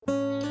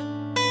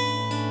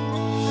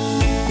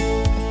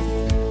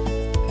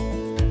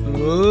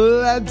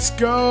Let's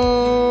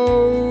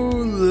go,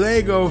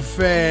 Lego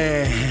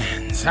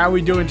fans. How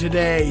we doing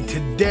today?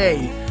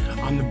 Today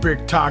on the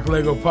Brick Talk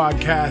Lego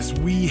podcast,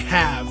 we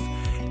have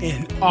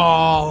an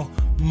all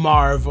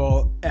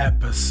Marvel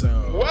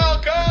episode.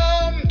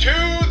 Welcome to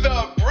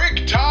the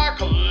Brick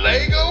Talk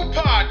Lego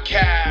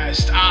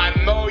podcast.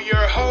 I'm Mo,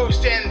 your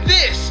host, and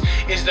this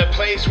is the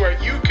place where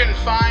you can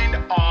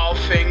find all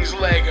things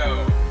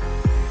Lego.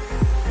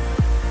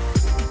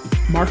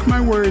 Mark my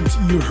words,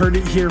 you heard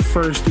it here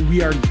first.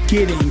 We are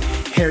getting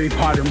Harry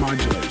Potter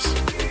modulars.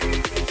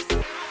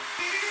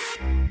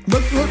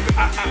 Look,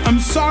 I'm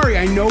sorry.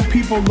 I know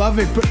people love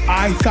it, but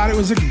I thought it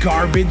was a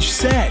garbage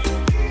set.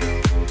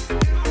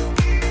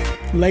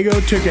 Lego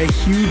took a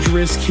huge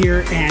risk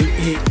here, and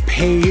it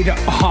paid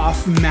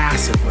off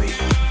massively.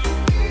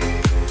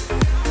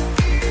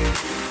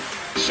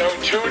 So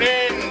tune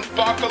in,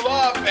 buckle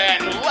up,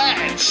 and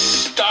let's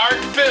start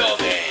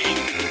building.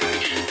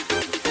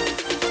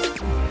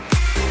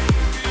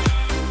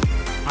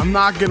 I'm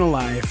not gonna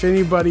lie, if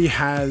anybody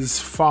has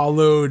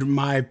followed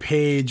my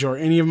page or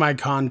any of my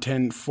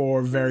content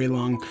for very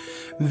long,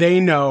 they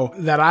know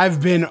that I've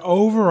been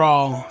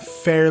overall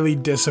fairly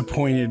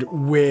disappointed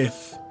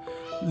with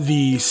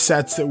the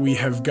sets that we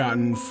have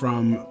gotten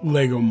from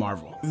Lego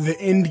Marvel. The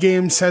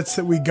Endgame sets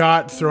that we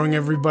got, throwing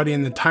everybody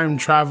in the time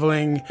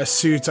traveling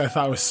suits, I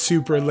thought was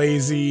super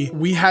lazy.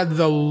 We had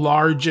the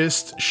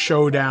largest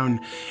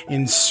showdown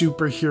in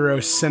superhero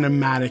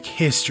cinematic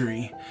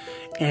history,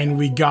 and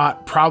we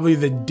got probably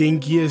the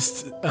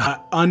dinkiest,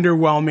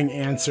 underwhelming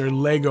answer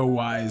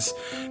Lego-wise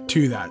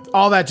to that.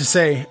 All that to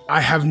say, I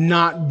have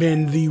not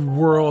been the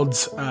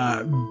world's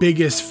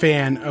biggest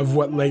fan of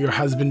what Lego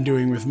has been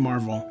doing with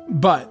Marvel,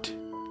 but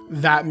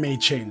that may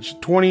change.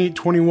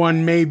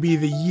 2021 may be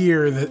the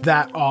year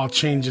that all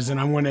changes, and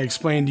I'm going to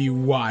explain to you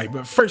why.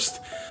 But first,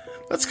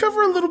 let's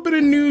cover a little bit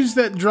of news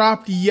that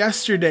dropped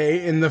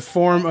yesterday in the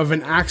form of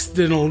an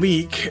accidental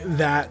leak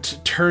that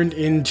turned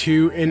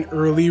into an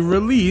early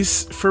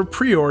release for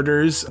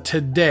pre-orders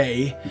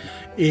today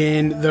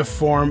in the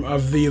form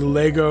of the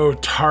Lego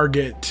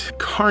Target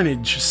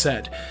Carnage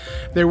set.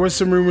 There was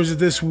some rumors that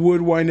this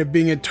would wind up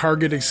being a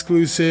Target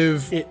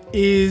exclusive. It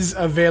is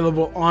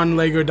available on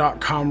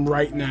Lego.com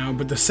right now,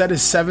 but the set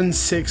is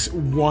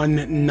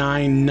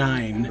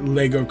 76199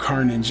 Lego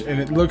Carnage, and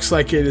it looks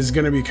like it is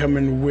going to be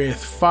coming with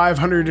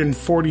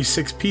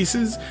 546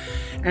 pieces.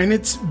 And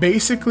it's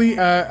basically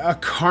a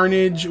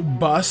Carnage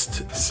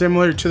bust,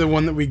 similar to the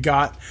one that we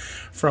got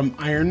from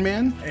Iron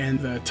Man, and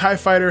the TIE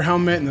Fighter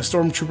helmet and the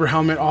Stormtrooper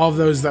helmet, all of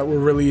those that were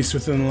released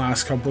within the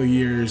last couple of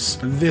years.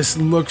 This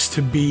looks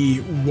to be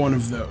one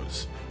of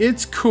those.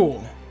 It's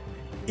cool.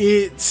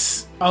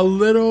 It's a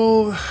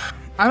little,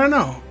 I don't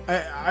know.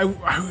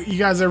 You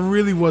guys, I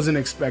really wasn't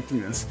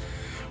expecting this.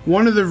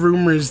 One of the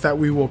rumors that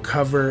we will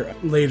cover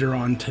later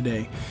on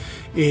today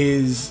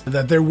is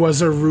that there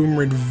was a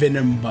rumored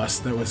Venom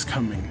bust that was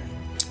coming.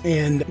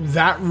 And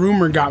that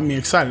rumor got me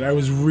excited. I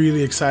was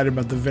really excited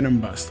about the Venom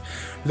bust.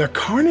 The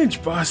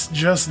Carnage bust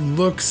just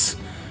looks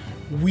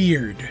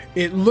weird.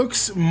 It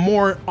looks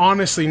more,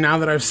 honestly, now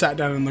that I've sat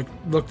down and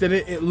looked at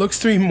it, it looks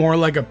to me more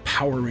like a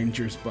Power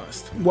Rangers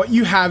bust. What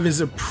you have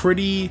is a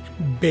pretty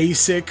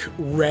basic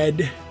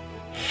red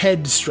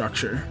head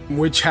structure,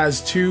 which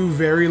has two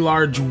very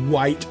large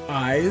white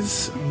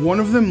eyes. One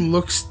of them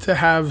looks to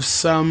have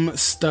some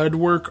stud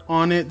work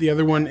on it. The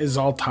other one is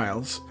all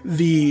tiles.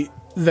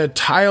 The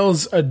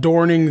tiles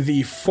adorning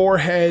the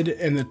forehead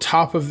and the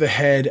top of the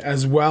head,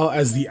 as well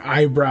as the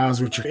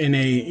eyebrows, which are in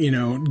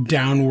a,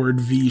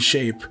 downward V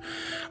shape,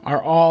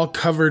 are all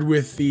covered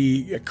with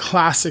the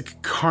classic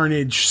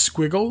Carnage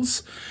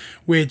squiggles,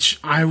 which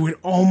I would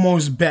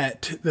almost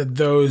bet that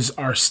those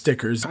are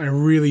stickers. I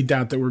really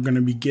doubt that we're going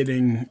to be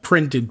getting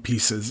printed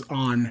pieces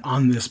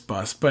on this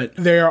bust, but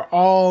they are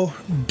all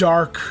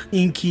dark,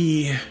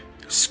 inky,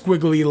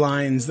 squiggly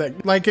lines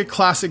that like a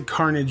classic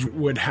Carnage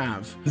would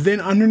have.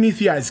 Then underneath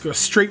the eyes, go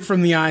straight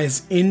from the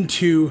eyes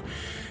into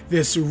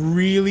this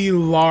really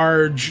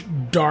large,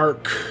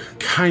 dark,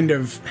 kind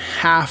of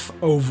half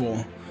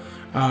oval,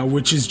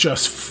 which is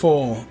just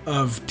full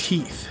of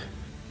teeth.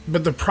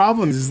 But the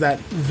problem is that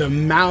the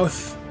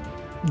mouth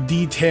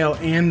detail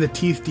and the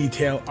teeth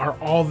detail are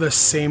all the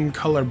same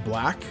color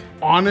black.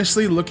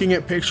 Honestly, looking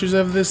at pictures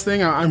of this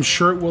thing, I'm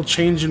sure it will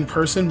change in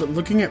person, but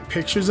looking at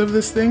pictures of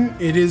this thing,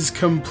 it is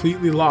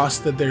completely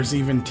lost that there's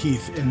even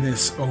teeth in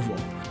this oval.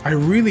 I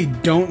really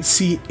don't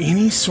see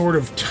any sort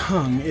of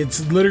tongue.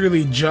 It's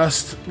literally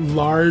just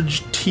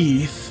large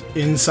teeth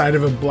inside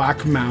of a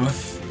black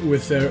mouth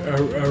with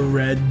a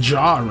red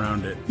jaw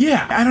around it.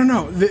 Yeah, I don't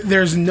know.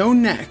 There's no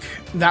neck.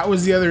 That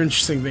was the other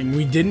interesting thing.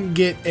 We didn't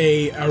get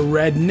a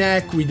red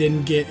neck. We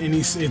didn't get any.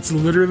 It's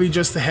literally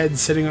just the head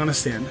sitting on a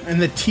stand,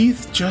 and the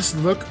teeth just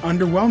look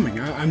underwhelming.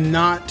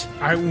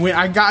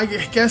 I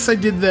guess I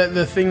did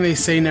the thing they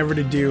say never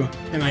to do,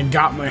 and I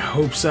got my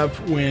hopes up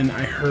when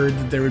I heard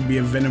that there would be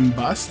a Venom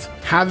bust.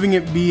 Having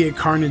it be a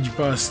Carnage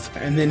bust,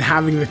 and then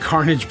having the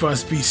Carnage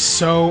bust be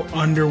so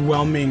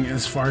underwhelming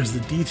as far as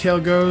the detail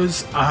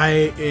goes,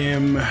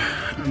 I'm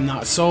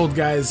not sold,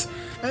 guys.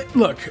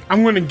 Look,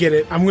 I'm going to get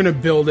it. I'm going to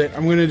build it.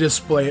 I'm going to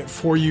display it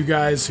for you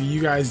guys so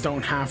you guys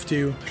don't have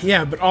to.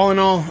 Yeah, but all in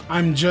all,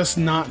 I'm just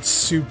not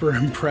super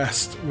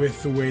impressed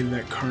with the way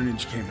that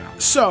Carnage came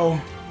out. So,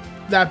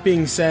 that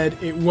being said,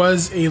 it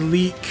was a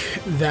leak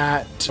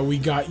that we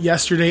got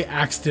yesterday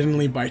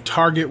accidentally by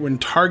Target when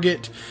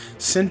Target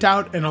sent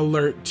out an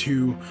alert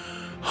to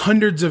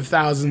hundreds of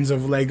thousands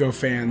of LEGO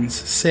fans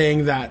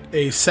saying that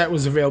a set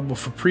was available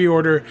for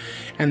pre-order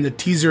and the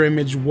teaser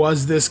image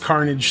was this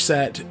Carnage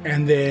set,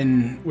 and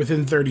then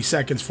within 30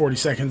 seconds, 40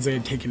 seconds, they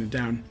had taken it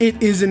down.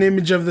 It is an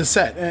image of the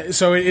set,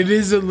 so it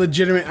is a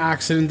legitimate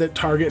accident that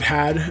Target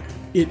had.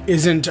 It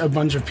isn't a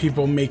bunch of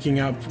people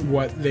making up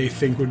what they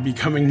think would be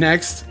coming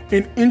next.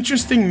 An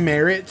interesting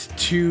merit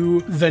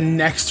to the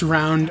next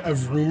round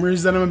of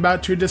rumors that I'm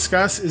about to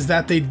discuss is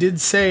that they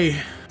did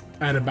say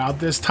at about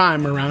this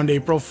time, around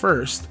April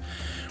 1st,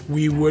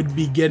 we would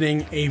be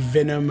getting a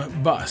Venom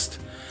bust.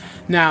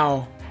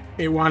 Now,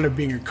 it wound up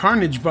being a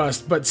Carnage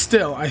bust, but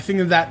still, I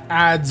think that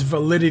adds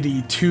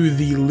validity to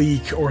the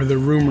leak or the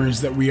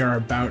rumors that we are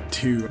about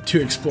to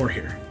explore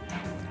here.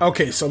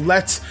 Okay, so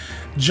let's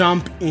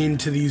jump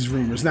into these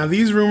rumors. Now,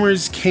 these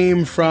rumors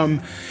came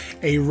from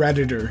a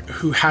Redditor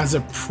who has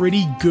a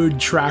pretty good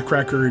track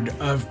record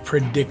of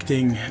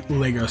predicting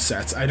LEGO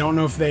sets. I don't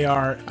know if they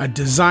are a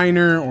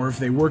designer or if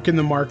they work in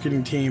the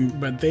marketing team,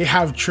 but they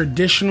have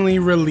traditionally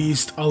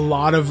released a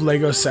lot of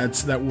LEGO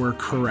sets that were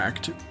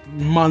correct,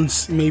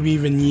 months, maybe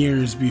even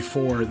years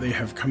before they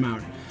have come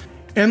out.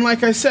 And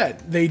like I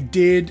said, they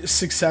did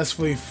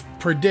successfully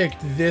predict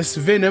this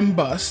Venom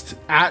bust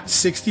at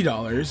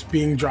 $60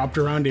 being dropped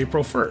around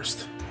April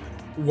 1st.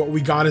 What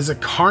we got is a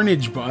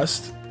Carnage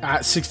bust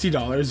at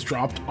 $60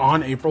 dropped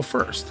on April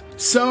 1st.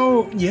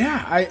 So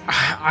yeah,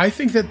 I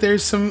think that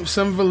there's some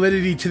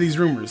validity to these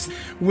rumors.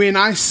 When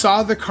I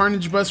saw the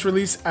Carnage bust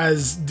release,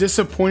 as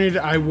disappointed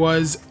I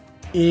was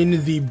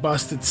in the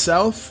bust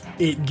itself,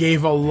 it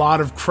gave a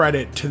lot of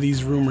credit to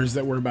these rumors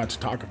that we're about to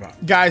talk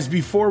about. Guys,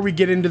 before we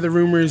get into the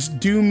rumors,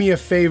 do me a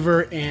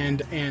favor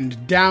and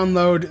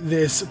download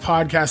this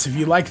podcast. If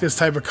you like this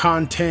type of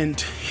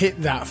content,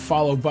 hit that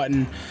follow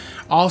button.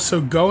 Also,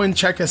 go and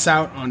check us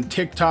out on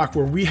TikTok,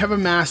 where we have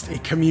amassed a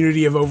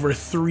community of over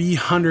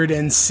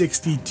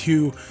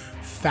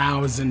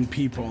 362,000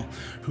 people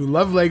who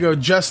love LEGO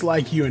just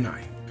like you and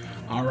I.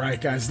 All right,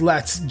 guys,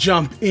 let's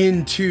jump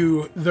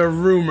into the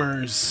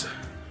rumors.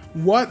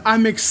 What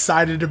I'm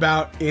excited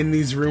about in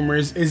these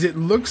rumors is it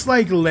looks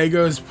like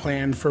LEGO's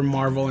plan for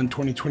Marvel in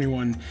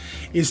 2021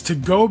 is to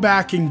go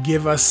back and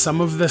give us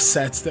some of the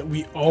sets that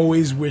we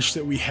always wish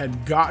that we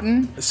had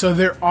gotten. So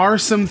there are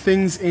some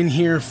things in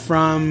here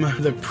from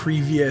the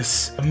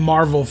previous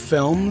Marvel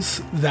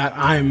films that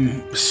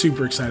I'm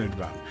super excited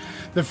about.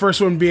 The first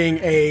one being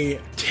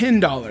a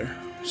 $10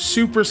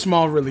 super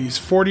small release,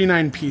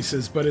 49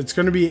 pieces, but it's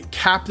going to be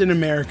Captain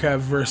America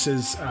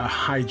versus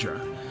Hydra,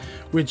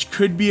 which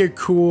could be a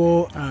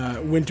cool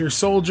Winter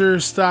Soldier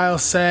style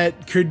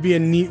set. Could be a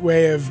neat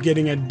way of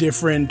getting a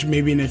different,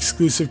 maybe an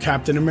exclusive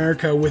Captain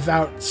America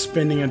without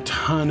spending a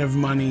ton of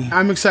money.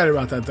 I'm excited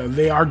about that though.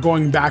 They are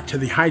going back to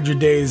the Hydra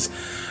days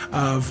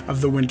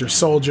of the Winter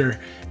Soldier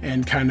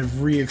and kind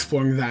of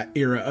re-exploring that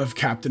era of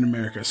Captain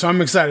America. So I'm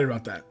excited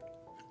about that.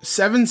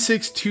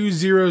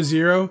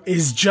 76200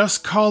 is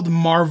just called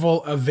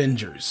Marvel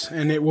Avengers,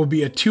 and it will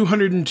be a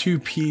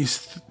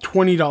 202-piece,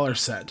 $20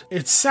 set.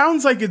 It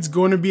sounds like it's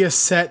going to be a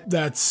set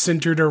that's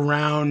centered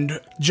around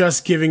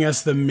just giving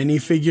us the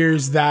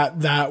minifigures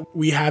that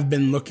we have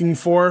been looking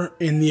for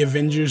in the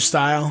Avengers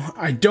style.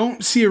 I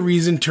don't see a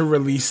reason to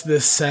release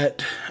this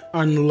set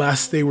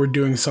unless they were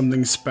doing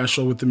something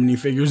special with the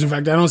minifigures. In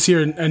fact, I don't see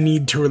a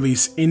need to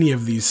release any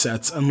of these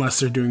sets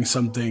unless they're doing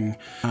something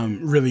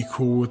really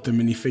cool with the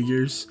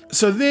minifigures.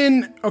 So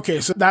then, okay,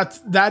 so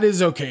that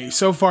is okay.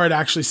 So far, it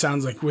actually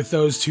sounds like with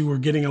those two, we're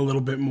getting a little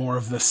bit more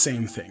of the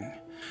same thing.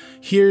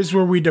 Here's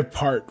where we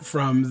depart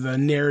from the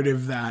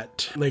narrative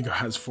that LEGO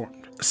has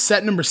formed.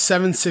 Set number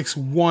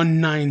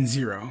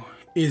 76190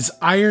 is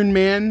Iron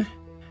Man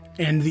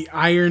and the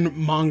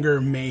Ironmonger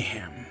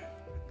Mayhem.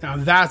 Now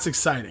that's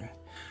exciting.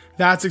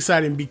 That's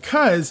exciting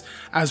because,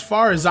 as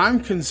far as I'm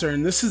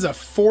concerned, this is a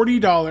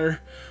 $40,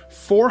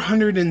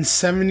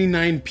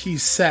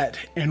 479-piece set,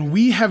 and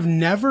we have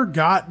never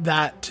got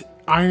that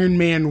Iron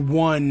Man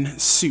 1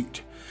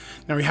 suit.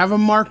 Now, we have a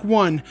Mark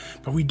 1,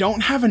 but we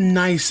don't have a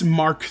nice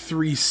Mark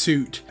 3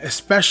 suit,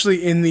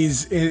 especially in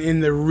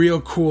the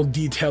real cool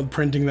detailed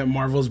printing that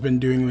Marvel's been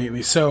doing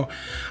lately. So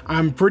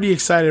I'm pretty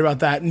excited about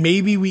that.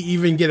 Maybe we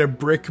even get a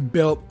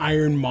brick-built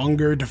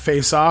Ironmonger to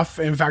face off.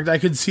 In fact, I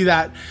could see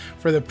that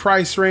for the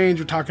price range.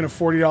 We're talking a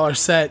 $40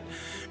 set.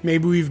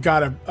 Maybe we've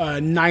got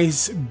a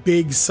nice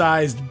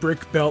big-sized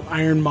brick-built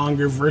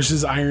Ironmonger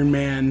versus Iron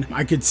Man.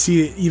 I could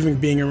see it even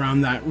being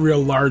around that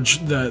real large,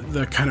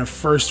 the kind of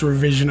first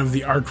revision of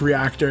the arc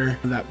reactor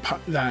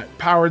that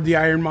powered the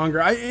Ironmonger.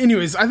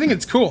 Anyways, I think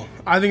it's cool.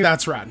 I think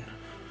that's rad.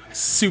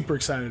 Super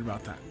excited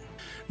about that.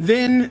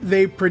 Then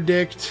they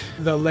predict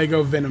the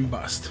LEGO Venom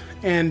bust.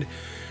 And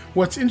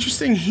what's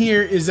interesting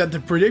here is that the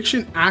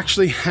prediction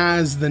actually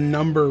has the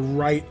number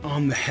right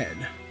on the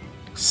head.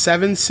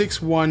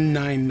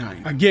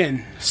 76199.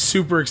 Again,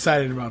 super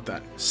excited about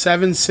that.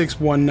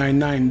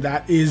 76199.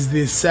 That is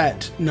the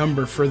set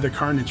number for the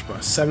Carnage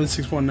bust.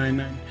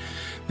 76199.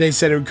 They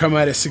said it would come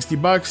out at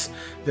 $60.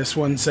 This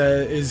one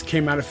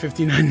came out at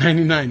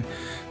 $59.99.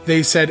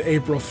 They said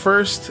April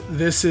 1st.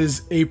 This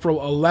is April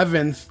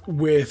 11th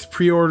with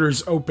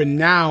pre-orders open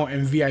now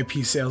and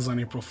VIP sales on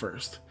April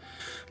 1st.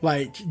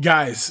 Like,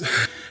 guys,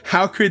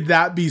 how could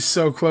that be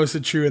so close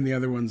to true and the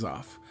other one's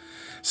off?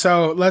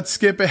 So let's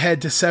skip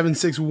ahead to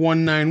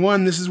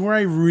 76191. This is where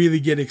I really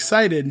get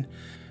excited.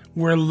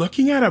 We're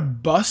looking at a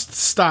bust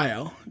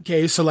style.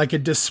 Okay, so like a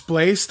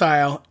display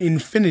style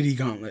Infinity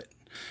Gauntlet.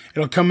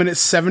 It'll come in at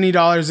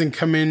 $70 and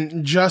come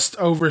in just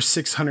over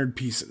 600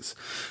 pieces.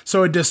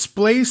 So a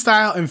display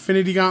style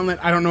Infinity Gauntlet.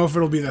 I don't know if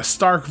it'll be the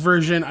Stark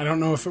version. I don't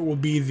know if it will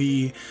be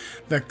the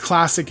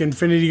classic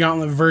Infinity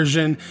Gauntlet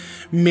version.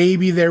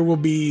 Maybe there will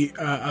be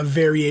a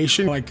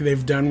variation like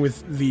they've done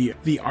with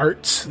the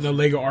arts, the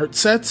Lego art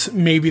sets.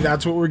 Maybe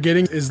that's what we're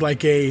getting, is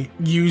like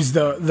use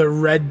the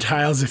red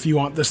tiles if you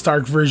want the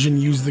Stark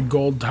version, use the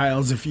gold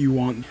tiles if you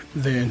want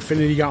the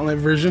Infinity Gauntlet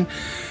version.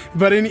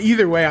 But in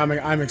either way,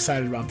 I'm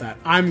excited about that.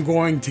 I'm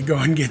going to go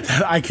and get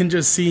that. I can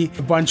just see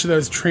a bunch of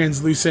those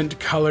translucent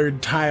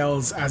colored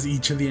tiles as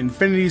each of the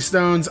Infinity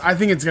Stones. I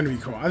think it's going to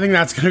be cool. I think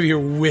that's going to be a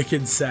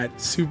wicked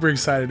set. Super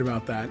excited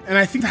about that. And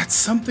I think that's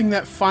something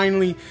that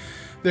finally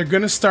they're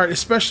going to start,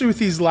 especially with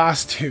these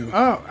last two.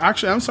 Oh,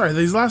 actually, I'm sorry.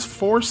 These last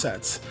four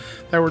sets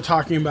that we're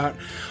talking about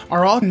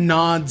are all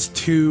nods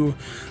to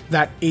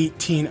that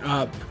 18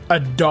 up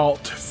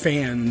adult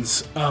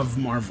fans of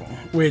Marvel,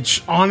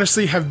 which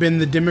honestly have been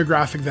the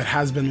demographic that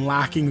has been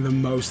lacking the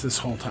most this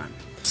whole time.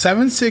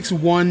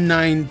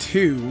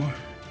 76192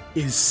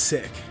 is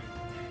sick.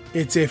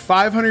 It's a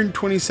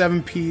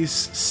 527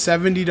 piece,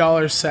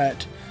 $70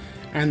 set,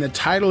 and the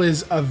title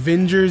is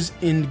Avengers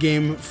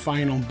Endgame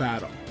Final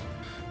Battle.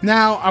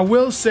 Now, I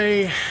will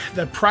say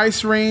the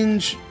price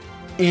range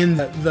and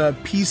the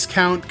piece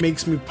count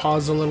makes me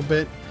pause a little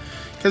bit.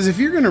 Because if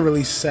you're going to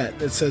release a set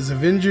that says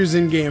Avengers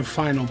Endgame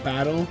Final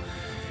Battle,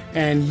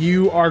 and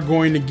you are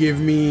going to give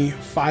me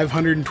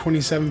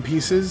 527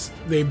 pieces,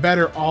 they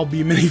better all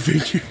be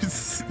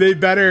minifigures. They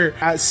better,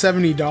 at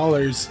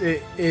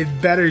 $70,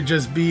 it better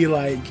just be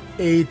like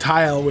a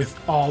tile with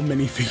all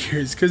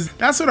minifigures. Because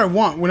that's what I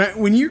want.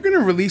 When you're going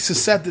to release a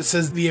set that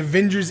says the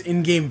Avengers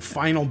Endgame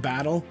Final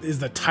Battle is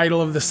the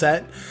title of the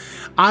set,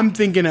 I'm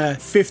thinking a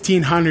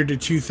 1,500 to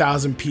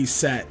 2,000 piece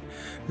set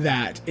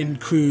that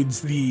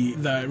includes the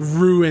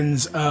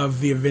ruins of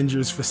the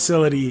Avengers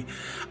facility.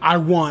 I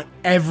want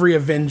every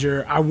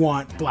Avenger. I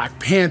want Black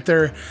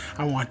Panther.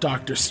 I want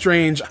Doctor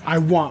Strange. I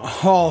want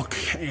Hulk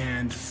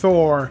and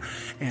Thor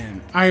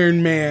and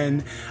Iron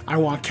Man. I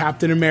want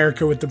Captain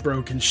America with the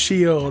broken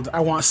shield.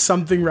 I want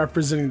something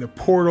representing the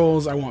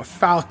portals. I want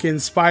Falcon,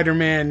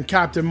 Spider-Man,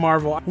 Captain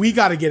Marvel. We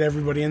got to get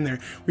everybody in there.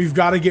 We've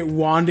got to get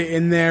Wanda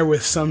in there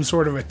with some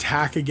sort of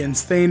attack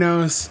against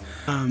Thanos.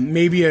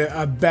 Maybe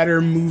a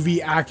better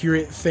movie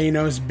accurate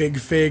Thanos Big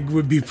Fig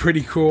would be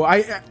pretty cool.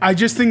 I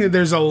just think that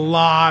there's a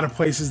lot of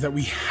places that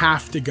we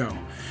have to go.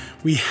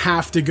 We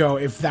have to go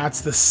if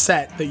that's the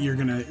set that you're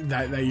gonna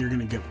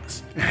give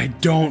us. And I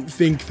don't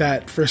think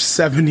that for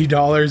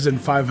 $70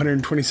 and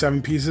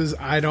 527 pieces,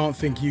 I don't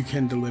think you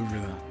can deliver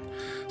that.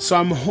 So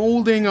I'm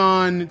holding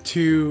on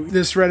to,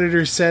 this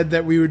Redditor said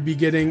that we would be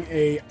getting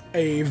a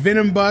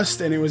Venom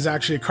bust, and it was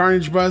actually a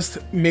Carnage bust.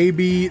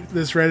 Maybe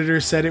this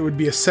Redditor said it would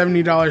be a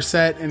 $70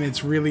 set and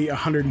it's really a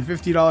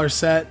 $150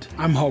 set.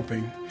 I'm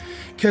hoping.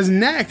 Because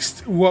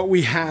next, what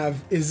we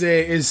have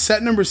is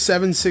set number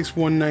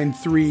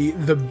 76193,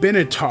 the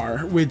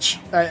Benatar, which,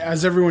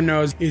 as everyone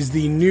knows, is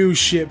the new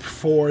ship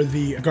for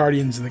the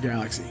Guardians of the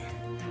Galaxy.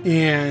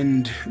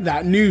 And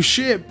that new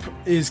ship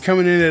is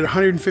coming in at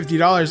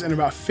 $150 and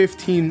about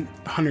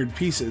 1,500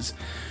 pieces,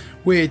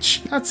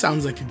 which, that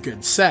sounds like a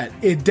good set.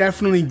 It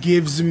definitely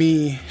gives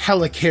me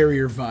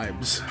Helicarrier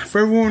vibes.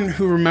 For everyone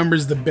who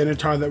remembers the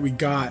Benatar that we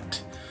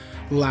got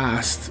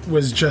last,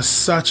 was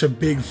just such a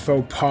big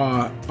faux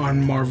pas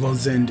on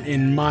Marvel's end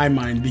in my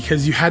mind,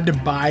 because you had to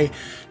buy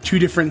two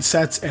different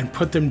sets and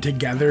put them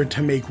together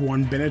to make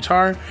one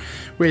Benatar,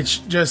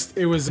 which just,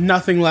 it was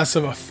nothing less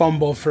of a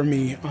fumble for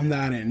me on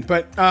that end.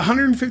 But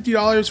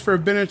 $150 for a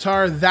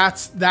Benatar,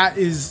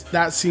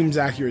 that seems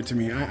accurate to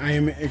me. I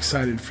am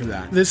excited for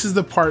that. This is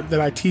the part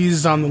that I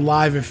teased on the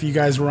live. If you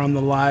guys were on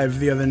the live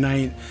the other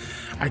night,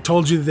 I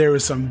told you that there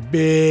was some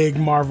big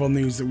Marvel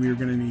news that we were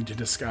going to need to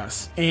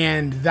discuss.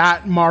 And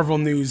that Marvel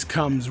news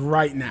comes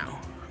right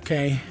now,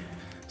 okay?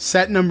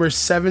 Set number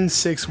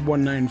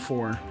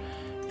 76194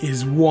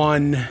 is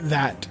one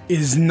that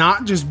is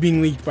not just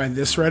being leaked by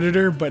this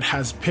Redditor, but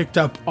has picked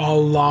up a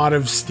lot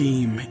of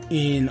steam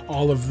in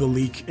all of the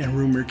leak and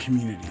rumor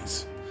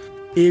communities.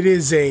 It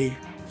is a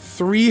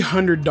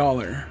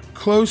 $300,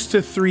 close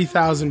to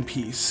 3,000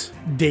 piece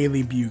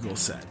Daily Bugle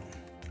set.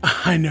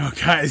 I know,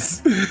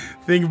 guys.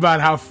 Think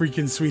about how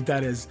freaking sweet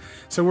that is.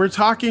 So we're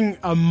talking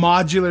a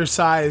modular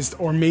sized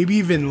or maybe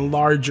even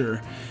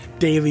larger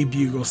Daily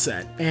Bugle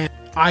set. And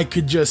I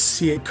could just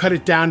see it, cut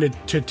it down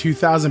to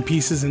 2,000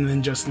 pieces and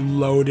then just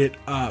load it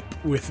up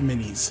with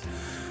minis.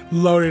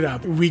 Load it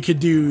up. We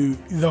could do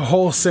the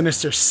whole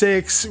Sinister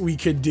Six. We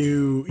could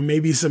do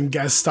maybe some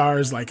guest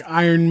stars like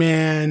Iron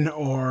Man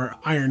or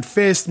Iron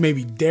Fist,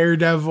 maybe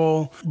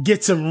Daredevil.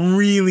 Get some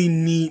really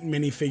neat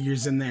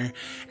minifigures in there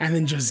and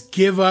then just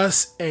give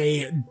us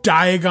a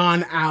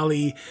Diagon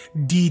Alley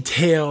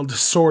detailed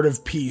sort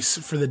of piece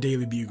for the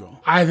Daily Bugle.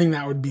 I think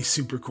that would be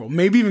super cool.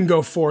 Maybe even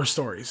go 4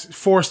 stories.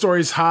 4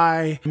 stories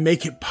high,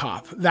 make it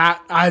pop.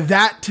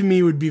 That to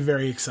me would be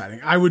very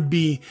exciting. I would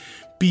be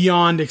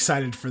beyond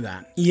excited for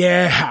that.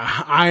 Yeah,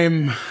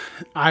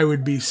 I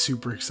would be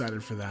super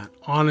excited for that.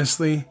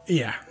 Honestly,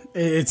 yeah.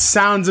 It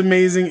sounds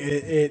amazing.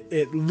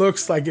 It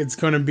looks like it's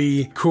going to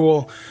be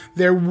cool.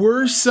 There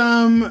were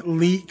some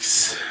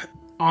leaks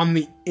on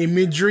the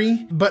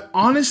imagery, but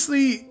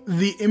honestly,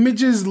 the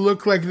images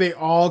look like they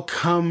all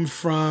come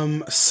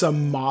from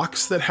some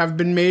mocks that have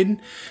been made.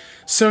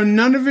 So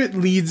none of it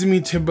leads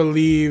me to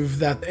believe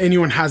that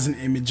anyone has an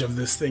image of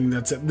this thing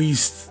that's at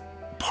least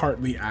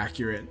partly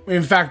accurate.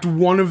 In fact,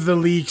 one of the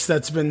leaks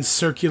that's been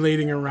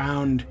circulating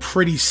around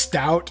pretty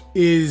stout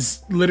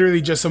is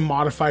literally just a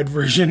modified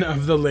version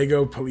of the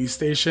Lego police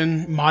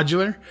station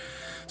modular.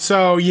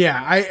 So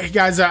yeah,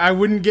 I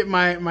wouldn't get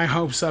my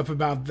hopes up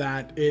about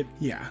that.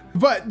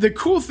 But the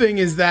cool thing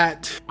is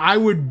that I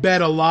would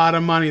bet a lot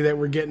of money that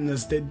we're getting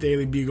this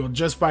Daily Bugle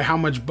just by how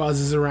much buzz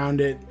is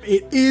around it.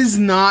 It is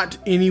not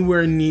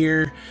anywhere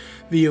near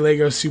the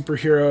Lego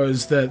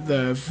Superheroes,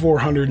 the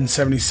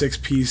 476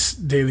 piece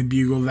Daily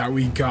Bugle that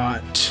we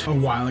got a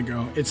while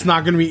ago. It's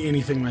not going to be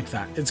anything like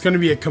that. It's going to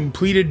be a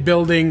completed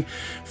building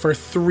for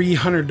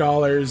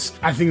 $300.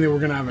 I think that we're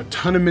going to have a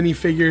ton of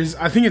minifigures.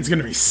 I think it's going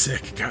to be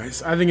sick,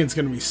 guys. I think it's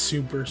going to be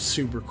super,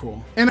 super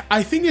cool. And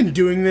I think in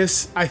doing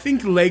this, I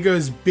think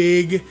Lego's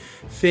big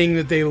thing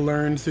that they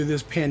learned through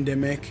this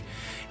pandemic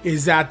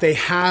is that they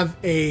have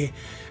a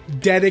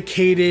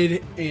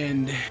dedicated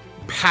and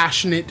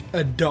passionate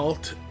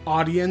adult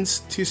audience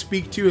to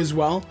speak to as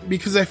well,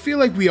 because I feel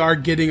like we're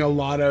getting a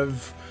lot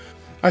of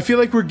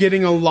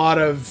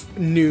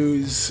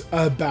news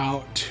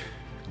about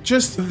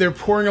just they're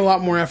pouring a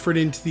lot more effort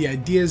into the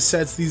idea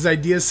sets. These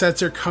idea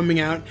sets are coming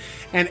out,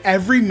 and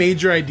every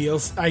major idea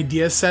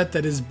set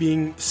that is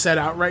being set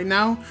out right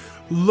now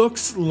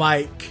looks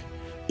like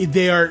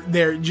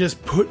they're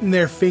just putting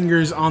their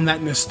fingers on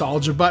that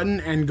nostalgia button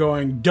and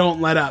going,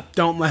 don't let up.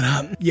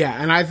 Yeah,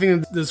 and I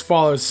think this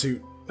follows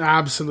suit.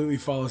 Absolutely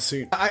follow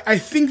suit. I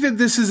think that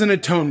this is an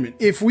atonement.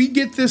 If we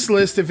get this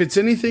list, if it's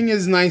anything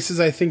as nice as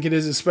I think it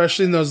is,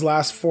 especially in those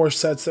last 4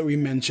 sets that we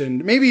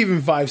mentioned, maybe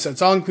even 5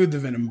 sets, I'll include the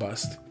Venom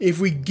bust. If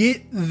we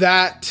get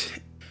that,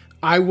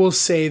 I will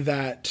say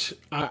that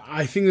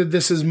I think that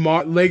this is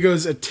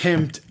Lego's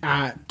attempt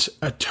at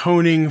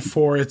atoning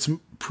for its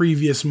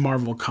previous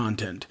Marvel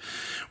content,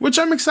 which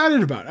I'm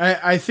excited about.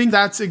 I think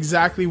that's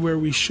exactly where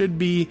we should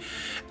be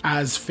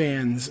as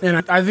fans.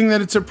 And I think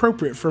that it's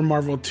appropriate for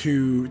Marvel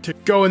to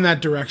go in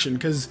that direction,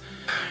 because,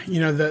 you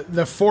know,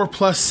 the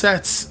 4+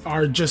 sets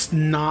are just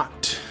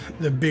not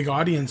the big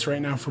audience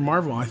right now for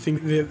Marvel. I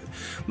think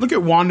look at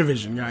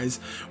WandaVision, guys.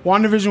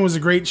 WandaVision was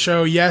a great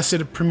show. Yes,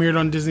 it premiered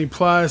on Disney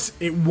Plus.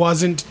 It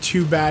wasn't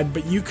too bad,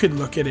 but you could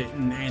look at it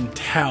and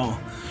tell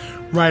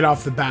right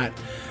off the bat,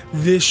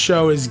 this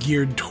show is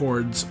geared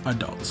towards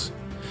adults.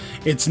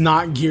 It's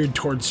not geared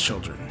towards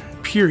children,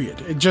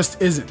 period. It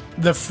just isn't.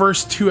 The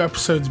first 2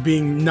 episodes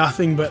being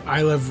nothing but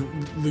I Love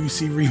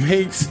Lucy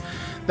remakes.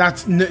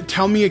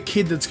 Tell me a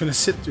kid that's going to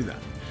sit through that.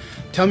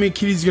 Tell me a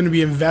kid who's going to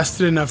be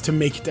invested enough to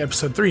make it to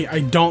episode 3.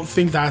 I don't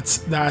think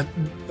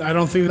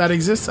that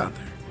exists out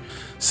there.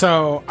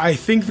 So I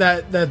think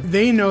that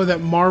they know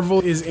that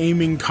Marvel is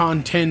aiming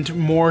content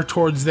more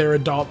towards their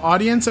adult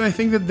audience, and I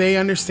think that they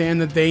understand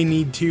that they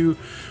need to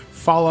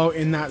follow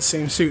in that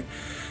same suit.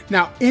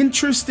 Now,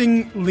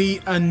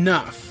 interestingly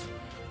enough,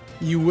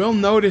 you will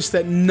notice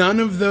that none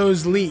of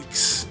those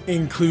leaks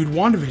include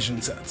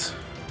WandaVision sets.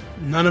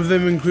 None of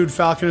them include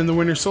Falcon and the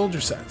Winter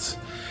Soldier sets.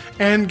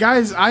 And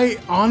guys, I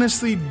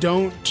honestly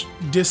don't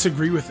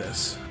disagree with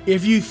this.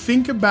 If you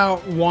think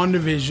about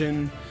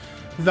WandaVision,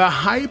 the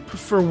hype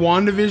for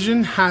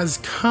WandaVision has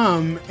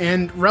come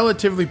and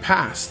relatively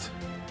passed.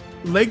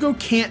 Lego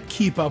can't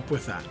keep up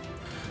with that.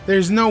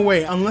 There's no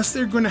way, unless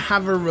they're going to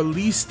have a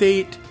release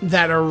date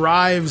that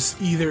arrives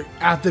either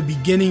at the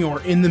beginning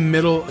or in the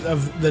middle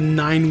of the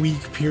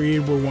 9-week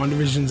period where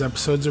WandaVision's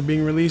episodes are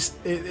being released.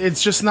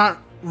 It's just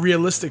not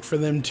realistic for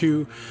them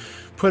to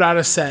put out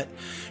a set.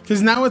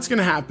 Because now what's going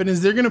to happen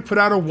is they're going to put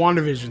out a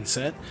WandaVision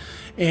set,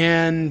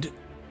 and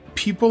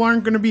people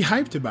aren't going to be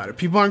hyped about it.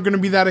 People aren't going to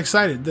be that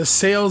excited. The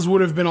sales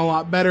would have been a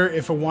lot better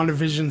if a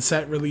WandaVision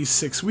set released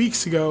 6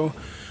 weeks ago.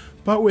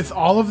 But with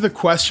all of the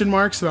question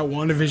marks about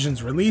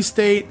WandaVision's release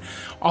date,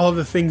 all of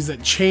the things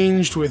that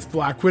changed with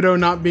Black Widow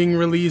not being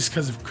released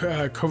because of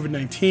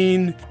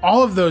COVID-19,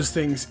 all of those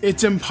things,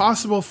 it's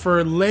impossible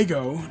for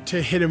Lego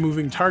to hit a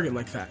moving target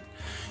like that.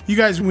 You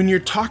guys, when you're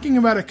talking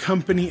about a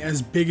company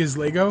as big as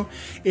Lego,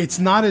 it's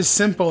not as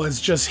simple as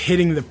just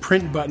hitting the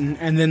print button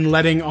and then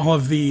letting all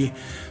of the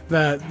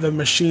the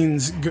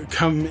machines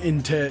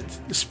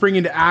spring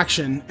into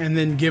action and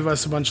then give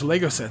us a bunch of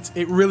Lego sets.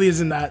 It really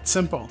isn't that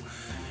simple.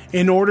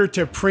 In order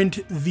to print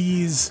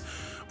these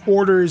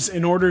orders,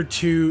 and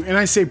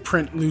I say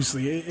print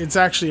loosely, it's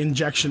actually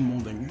injection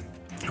molding.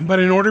 But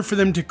in order for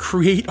them to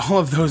create all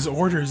of those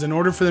orders, in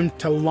order for them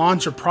to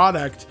launch a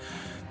product,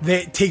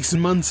 it takes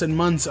months and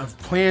months of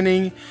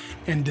planning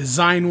and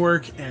design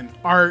work and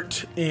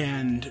art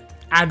and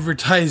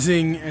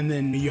advertising, and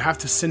then you have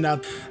to send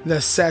out the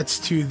sets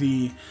to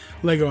the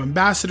Lego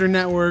Ambassador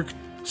Network.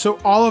 So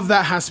all of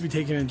that has to be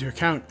taken into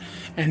account.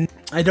 And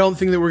I don't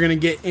think that we're going to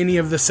get any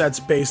of the sets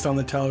based on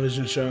the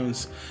television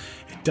shows.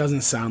 It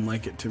doesn't sound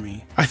like it to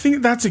me. I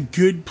think that's a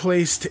good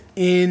place to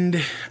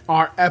end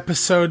our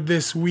episode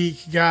this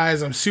week,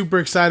 guys. I'm super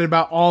excited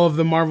about all of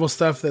the Marvel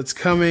stuff that's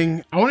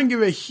coming. I want to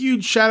give a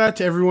huge shout out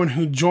to everyone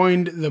who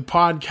joined the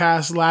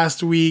podcast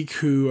last week,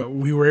 who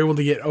we were able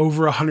to get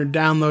over 100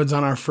 downloads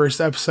on our first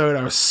episode.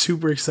 I was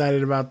super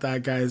excited about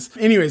that, guys.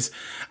 Anyways,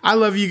 I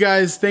love you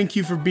guys. Thank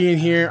you for being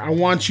here. I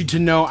want you to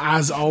know,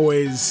 as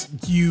always,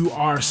 you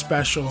are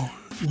special.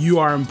 You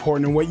are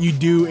important, and what you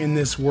do in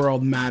this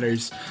world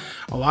matters.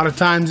 A lot of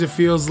times it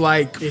feels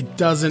like it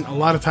doesn't. A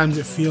lot of times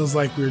it feels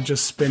like we're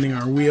just spinning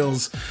our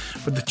wheels.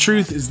 But the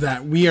truth is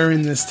that we are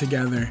in this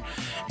together,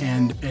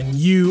 and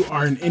you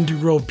are an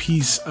integral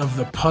piece of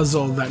the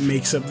puzzle that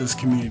makes up this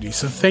community.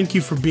 So thank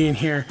you for being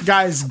here.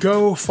 Guys,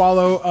 go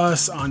follow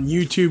us on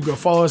YouTube. Go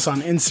follow us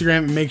on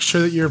Instagram, and make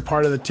sure that you're a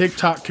part of the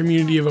TikTok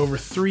community of over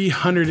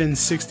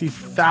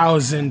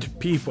 360,000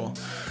 people.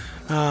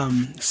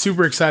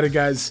 Super excited,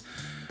 guys.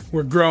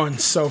 We're growing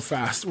so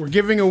fast. We're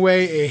giving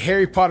away a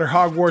Harry Potter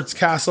Hogwarts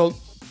Castle,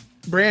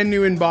 brand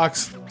new in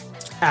box,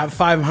 at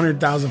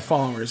 500,000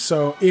 followers.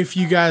 So if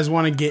you guys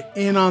want to get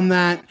in on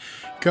that,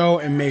 go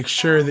and make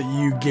sure that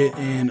you get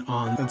in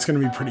on. That's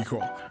going to be pretty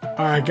cool.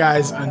 All right,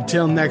 guys,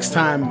 until next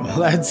time,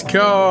 let's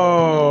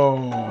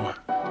go.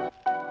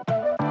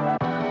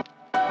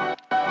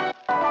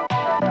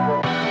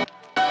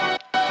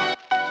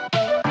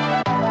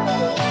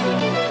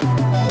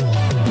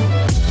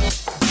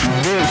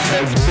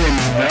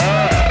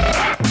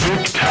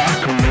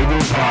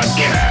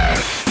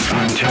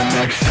 Until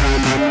next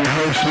time, I'm your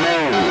host,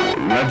 Mo.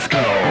 Let's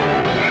go.